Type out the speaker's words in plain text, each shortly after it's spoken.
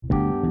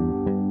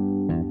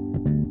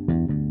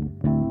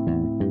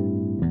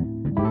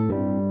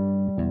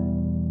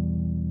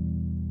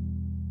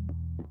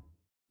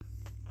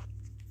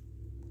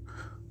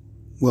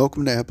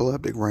Welcome to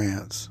Epileptic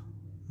Rants.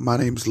 My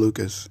name's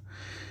Lucas.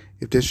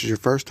 If this is your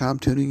first time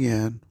tuning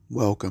in,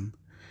 welcome.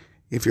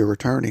 If you're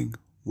returning,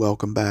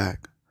 welcome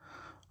back.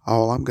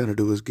 All I'm going to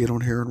do is get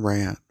on here and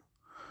rant.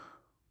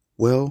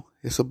 Well,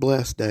 it's a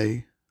blessed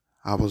day.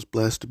 I was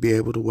blessed to be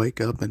able to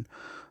wake up and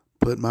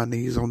put my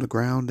knees on the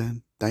ground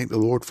and thank the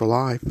Lord for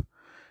life.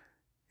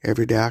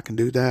 Every day I can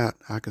do that,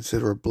 I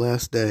consider a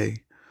blessed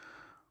day.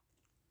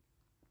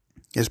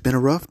 It's been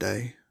a rough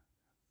day,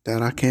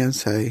 that I can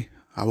say.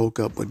 I woke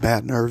up with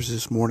bad nerves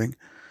this morning,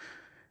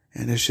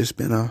 and it's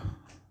been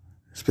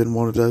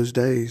one of those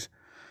days.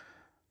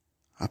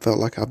 I felt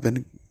like I've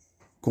been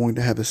going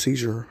to have a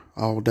seizure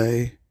all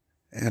day,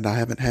 and I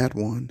haven't had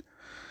one.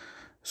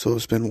 So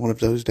it's been one of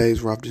those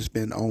days where I've just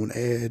been on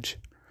edge.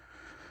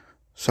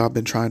 So I've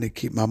been trying to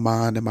keep my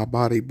mind and my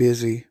body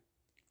busy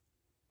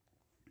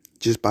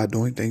just by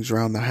doing things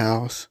around the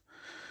house,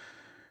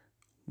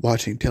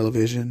 watching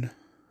television,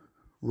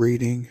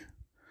 reading.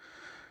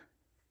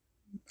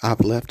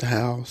 I've left the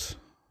house.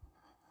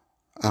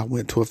 I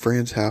went to a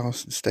friend's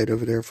house and stayed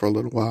over there for a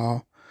little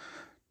while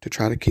to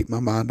try to keep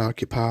my mind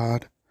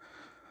occupied.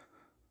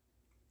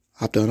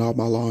 I've done all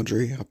my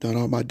laundry. I've done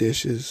all my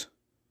dishes.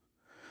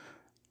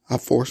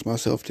 I've forced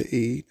myself to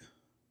eat.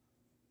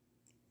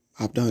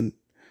 I've done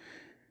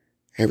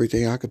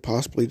everything I could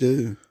possibly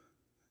do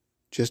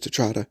just to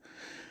try to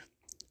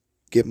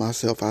get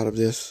myself out of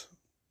this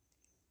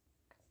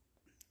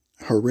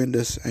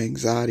horrendous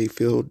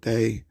anxiety-filled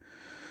day.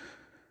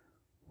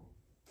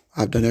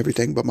 I've done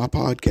everything but my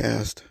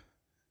podcast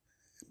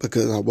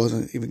because I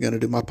wasn't even going to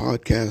do my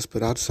podcast,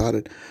 but I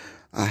decided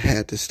I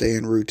had to stay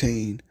in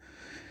routine.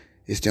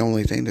 It's the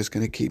only thing that's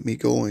going to keep me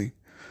going.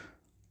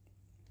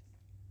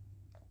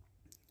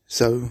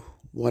 So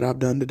what I've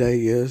done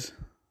today is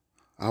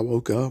I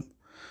woke up,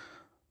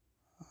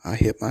 I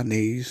hit my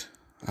knees,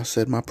 I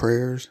said my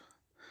prayers,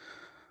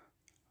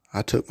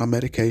 I took my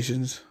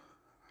medications,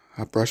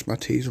 I brushed my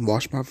teeth and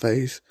washed my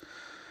face,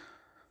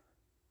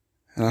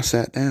 and I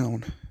sat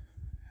down.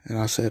 And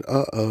I said,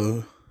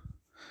 I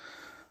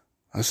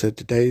said,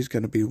 today's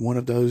going to be one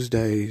of those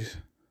days.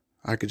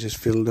 I could just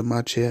feel it in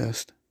my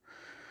chest.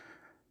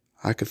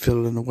 I could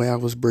feel it in the way I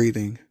was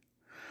breathing.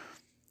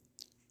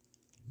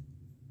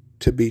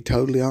 To be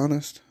totally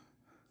honest,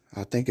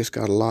 I think it's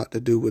got a lot to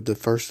do with the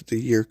first of the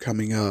year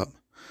coming up.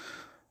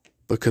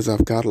 Because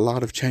I've got a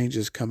lot of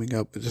changes coming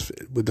up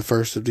with the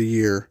first of the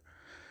year.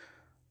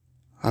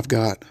 I've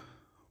got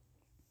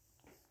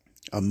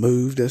a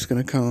move that's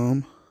going to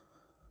come.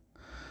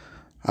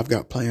 I've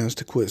got plans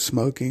to quit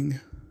smoking.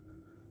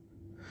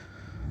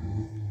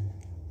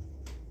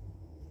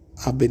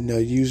 I've been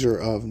a user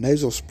of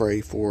nasal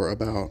spray for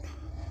about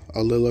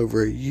a little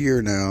over a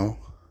year now.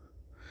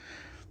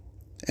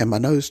 And my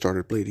nose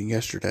started bleeding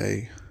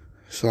yesterday,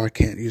 so I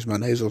can't use my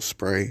nasal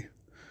spray.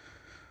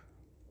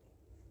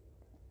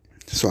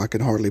 So I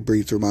can hardly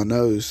breathe through my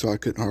nose, so I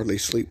couldn't hardly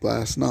sleep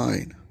last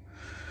night.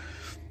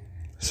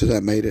 So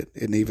that made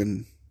an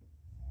even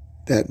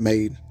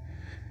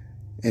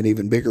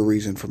bigger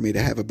reason for me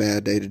to have a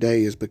bad day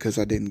today is because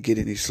I didn't get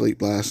any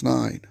sleep last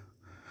night.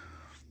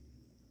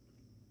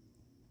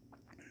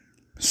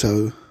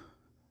 So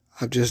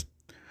I've just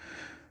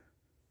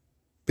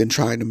been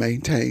trying to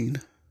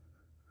maintain.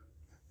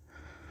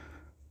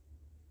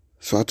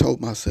 So I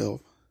told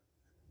myself,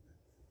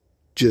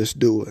 just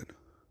do it.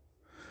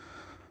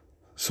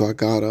 So I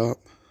got up.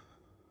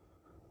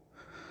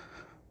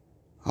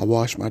 I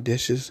washed my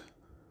dishes.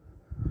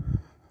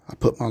 I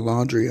put my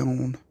laundry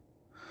on.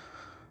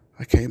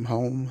 I came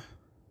home.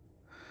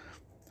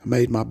 I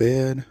made my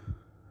bed.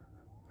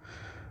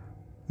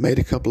 Made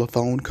a couple of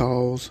phone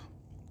calls.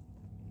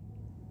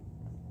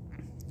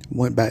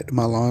 Went back to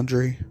my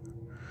laundry.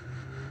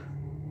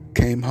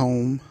 Came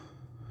home.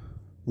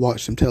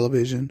 Watched some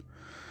television.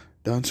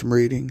 Done some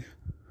reading.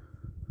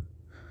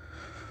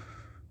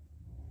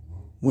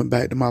 Went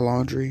back to my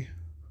laundry.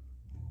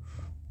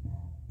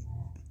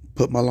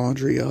 Put my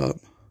laundry up.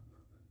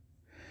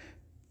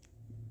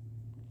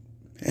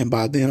 And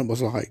by then it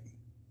was like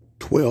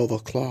 12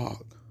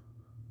 o'clock.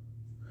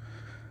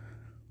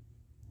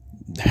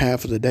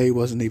 Half of the day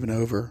wasn't even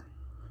over.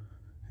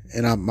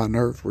 And my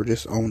nerves were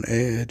just on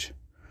edge.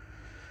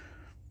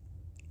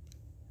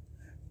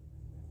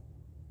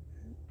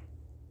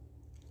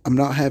 I'm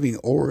not having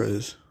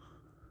auras.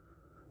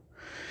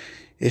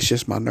 It's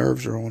just my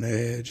nerves are on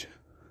edge.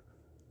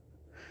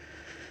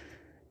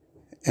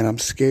 And I'm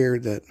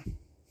scared that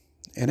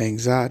an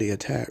anxiety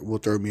attack will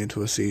throw me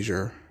into a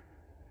seizure.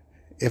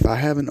 If I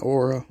have an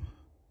aura,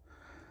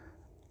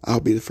 I'll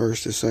be the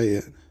first to say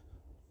it.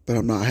 But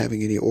I'm not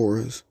having any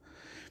auras.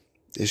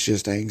 It's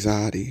just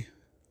anxiety.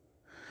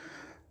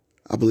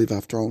 I believe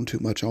I've thrown too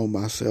much on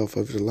myself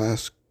over the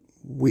last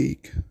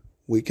week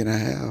and a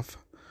half.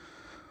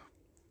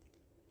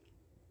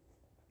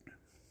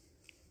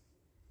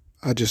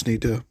 I just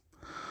need to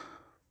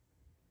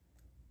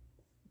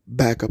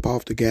back up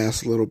off the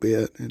gas a little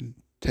bit and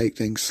take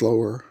things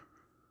slower.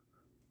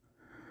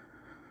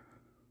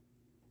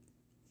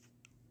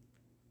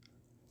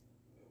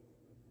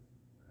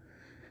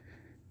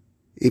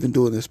 Even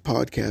doing this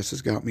podcast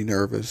has got me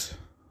nervous.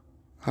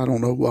 I don't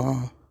know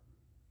why.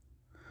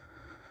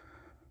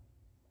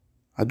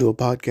 I do a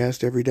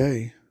podcast every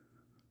day.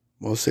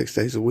 Well, 6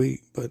 days a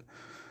week, but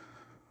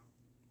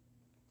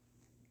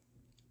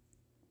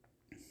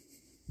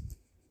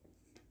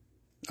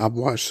I've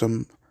watched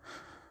some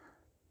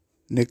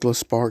Nicholas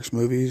Sparks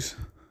movies.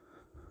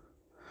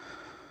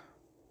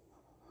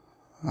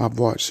 I've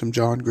watched some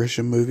John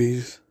Grisham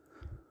movies.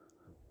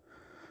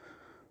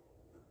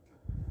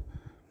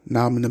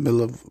 Now I'm in the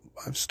middle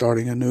of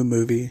starting a new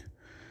movie.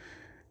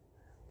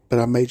 But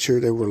I made sure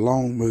they were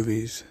long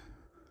movies.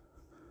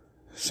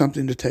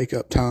 Something to take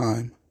up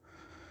time.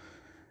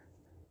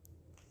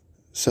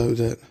 So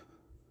that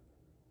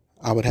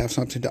I would have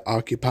something to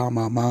occupy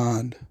my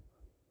mind.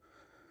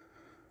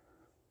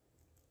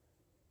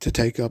 To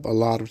take up a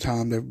lot of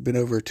time. They've been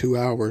over 2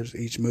 hours,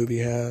 each movie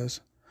has.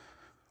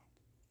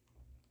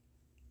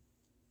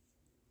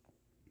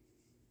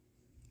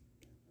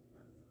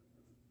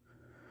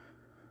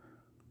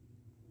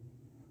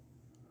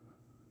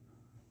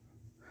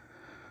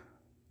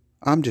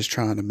 I'm just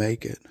trying to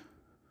make it.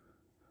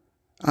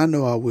 I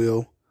know I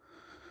will.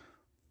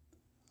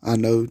 I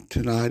know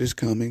tonight is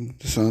coming.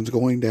 The sun's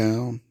going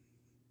down.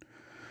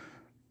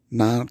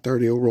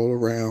 9:30 will roll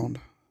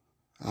around.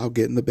 I'll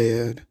get in the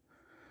bed.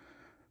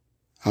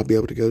 I'll be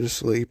able to go to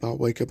sleep. I'll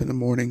wake up in the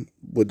morning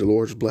with the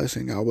Lord's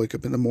blessing. I'll wake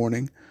up in the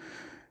morning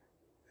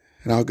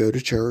and I'll go to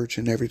church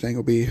and everything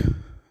will be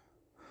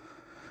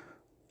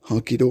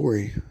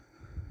hunky-dory.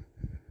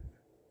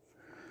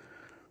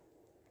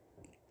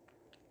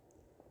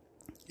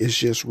 It's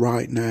just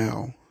right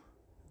now.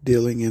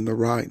 Dealing in the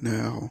right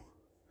now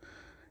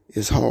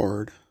is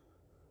hard.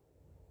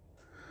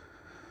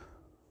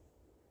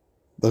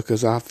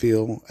 Because I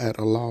feel at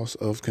a loss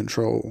of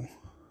control.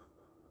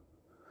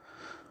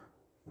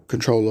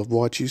 Control of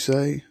what you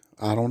say?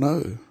 I don't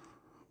know.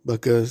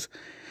 Because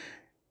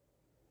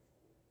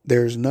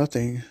there's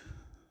nothing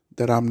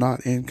that I'm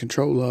not in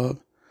control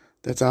of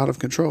that's out of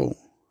control.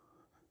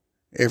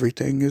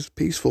 Everything is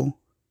peaceful.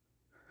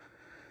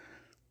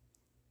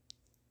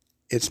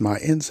 It's my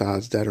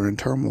insides that are in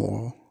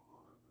turmoil.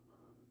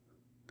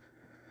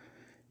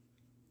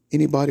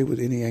 Anybody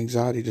with any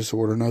anxiety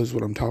disorder knows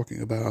what I'm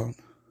talking about.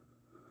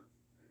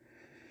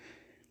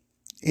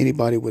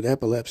 Anybody with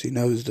epilepsy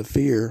knows the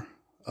fear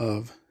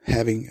of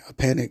having a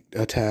panic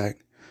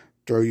attack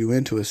throw you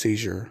into a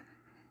seizure.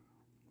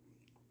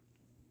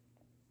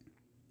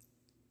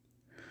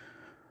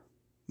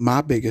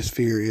 My biggest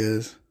fear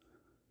is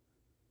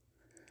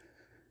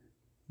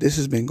this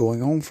has been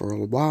going on for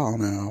a while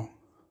now.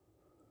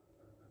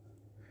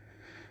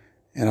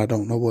 And I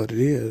don't know what it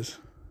is.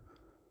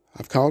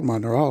 I've called my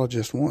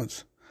neurologist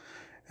once,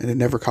 and they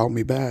never called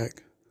me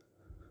back.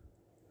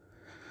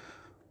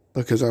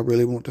 Because I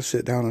really want to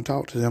sit down and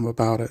talk to them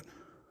about it.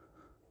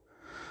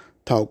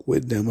 Talk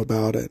with them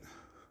about it.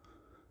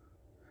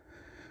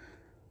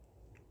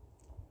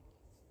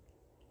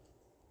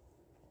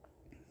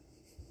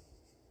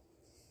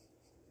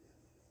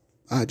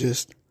 I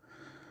just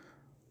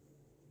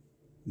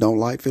don't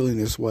like feeling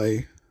this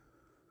way.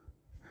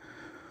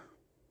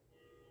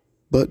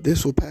 But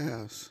this will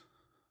pass.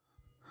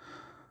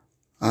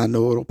 I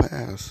know it'll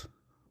pass.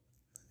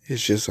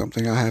 It's just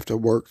something I have to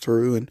work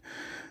through, and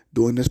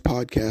doing this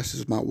podcast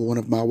is one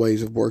of my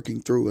ways of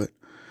working through it.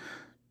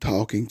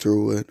 Talking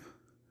through it.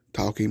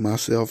 Talking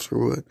myself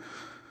through it.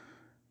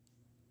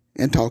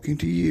 And talking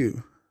to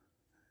you.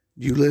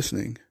 You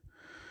listening.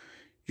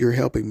 You're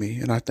helping me,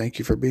 and I thank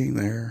you for being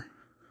there.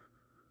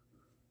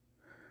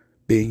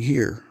 Being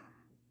here.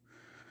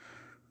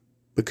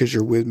 Because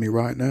you're with me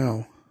right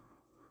now.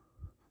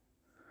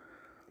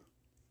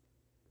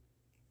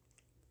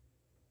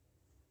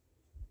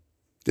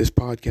 This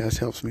podcast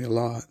helps me a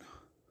lot.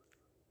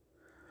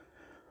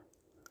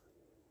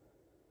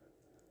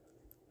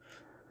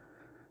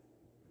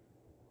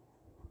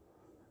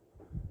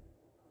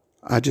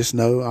 I just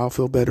know I'll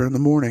feel better in the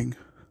morning.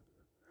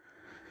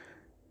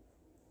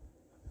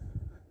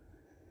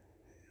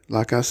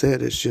 Like I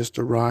said, it's just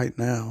the right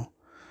now.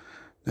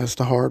 That's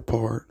the hard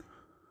part.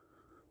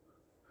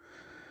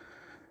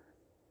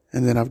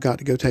 And then I've got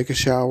to go take a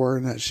shower,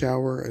 and that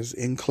shower is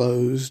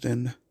enclosed,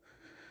 and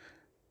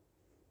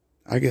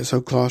I get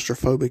so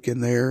claustrophobic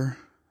in there,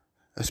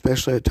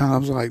 especially at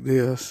times like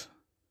this.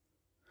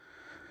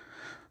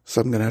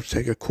 So I'm going to have to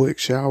take a quick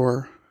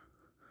shower.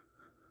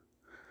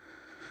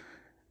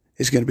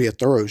 It's going to be a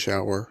thorough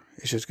shower.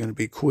 It's just going to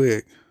be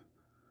quick.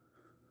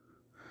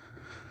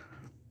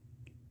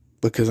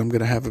 Because I'm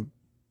going to have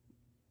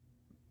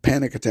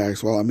panic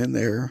attacks while I'm in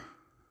there.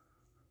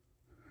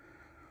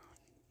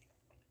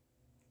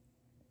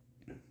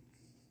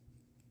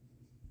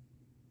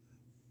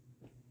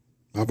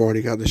 I've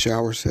already got the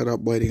shower set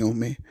up waiting on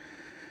me.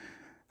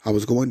 I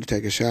was going to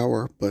take a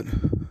shower, but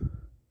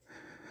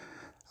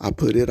I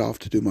put it off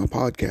to do my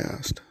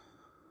podcast.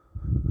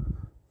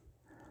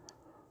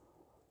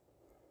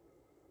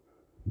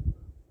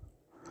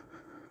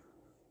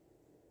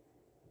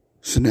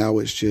 So now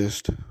it's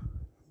just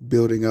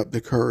building up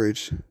the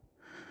courage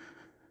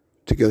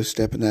to go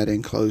step in that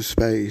enclosed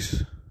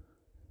space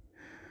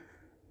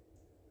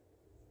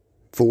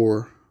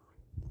for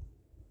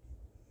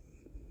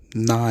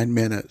 9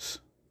 minutes,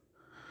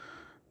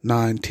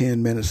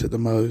 10 minutes at the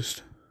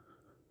most.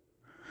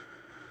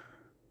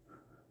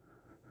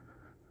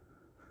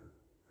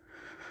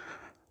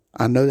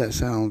 I know that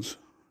sounds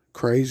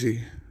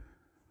crazy,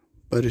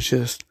 but it's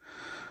just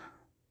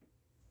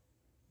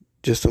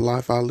the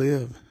life I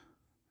live,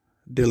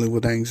 dealing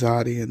with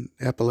anxiety and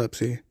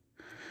epilepsy.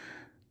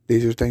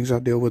 These are things I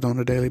deal with on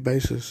a daily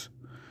basis.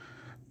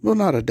 Well,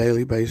 not a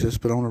daily basis,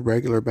 but on a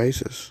regular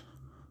basis.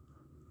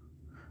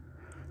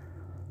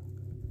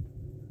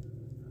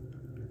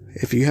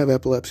 If you have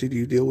epilepsy, do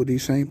you deal with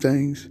these same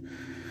things?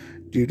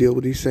 Do you deal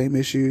with these same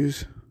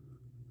issues?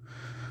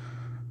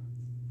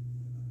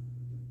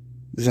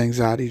 Does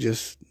anxiety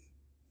just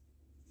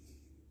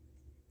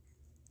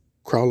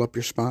crawl up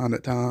your spine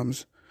at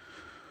times?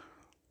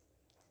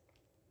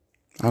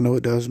 I know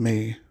it does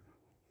me.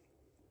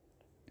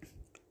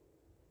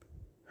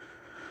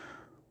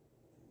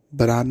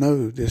 But I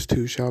know this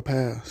too shall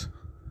pass.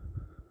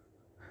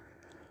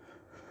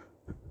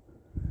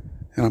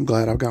 And I'm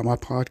glad I've got my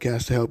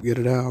podcast to help get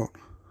it out.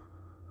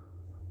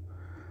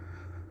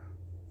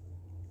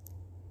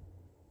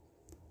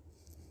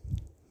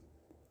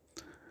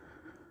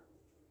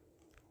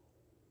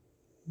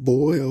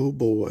 Boy, oh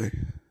boy.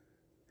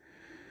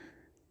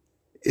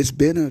 It's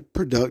been a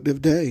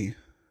productive day.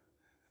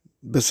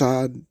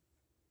 Besides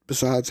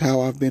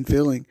how I've been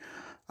feeling,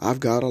 I've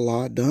got a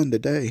lot done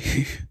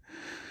today.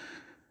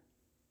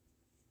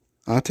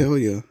 I tell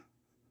you,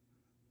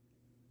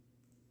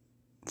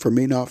 for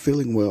me not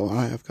feeling well,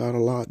 I have got a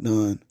lot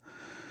done.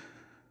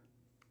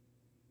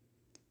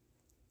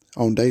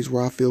 On days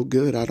where I feel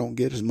good, I don't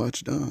get as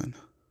much done.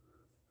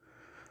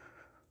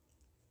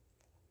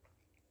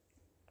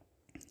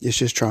 It's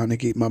just trying to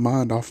keep my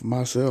mind off of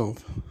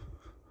myself,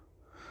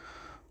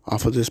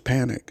 off of this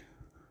panic.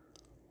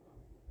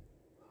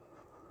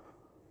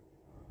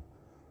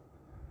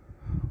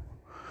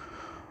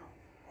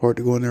 Or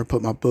to go in there and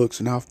put my books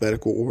in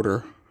alphabetical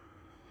order.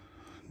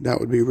 That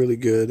would be really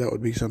good. That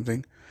would be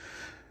something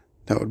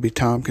that would be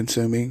time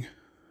consuming.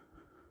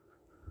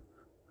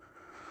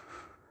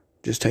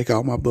 Just take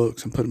all my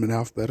books and put them in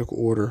alphabetical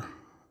order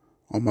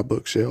on my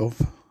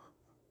bookshelf.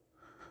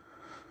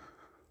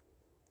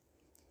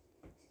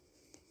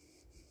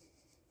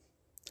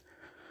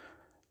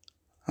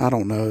 I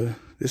don't know.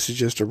 This is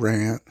just a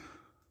rant.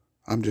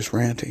 I'm just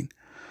ranting.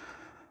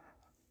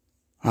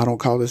 I don't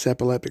call this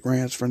epileptic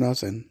rants for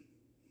nothing.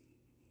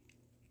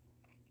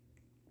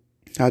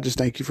 I just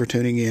thank you for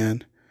tuning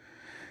in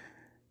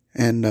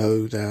and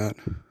know that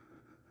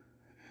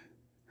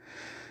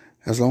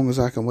as long as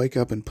I can wake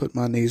up and put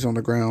my knees on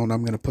the ground,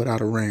 I'm going to put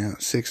out a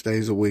rant 6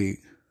 days a week.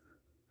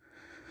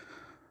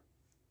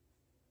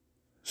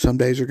 Some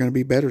days are going to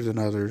be better than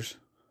others.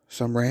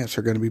 Some rants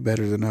are going to be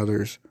better than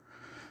others.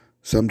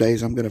 Some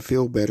days I'm going to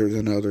feel better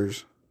than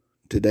others.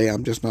 Today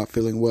I'm just not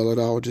feeling well at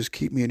all. Just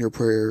keep me in your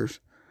prayers.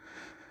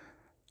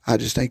 I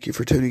just thank you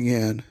for tuning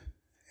in,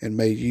 and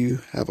may you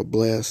have a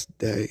blessed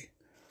day.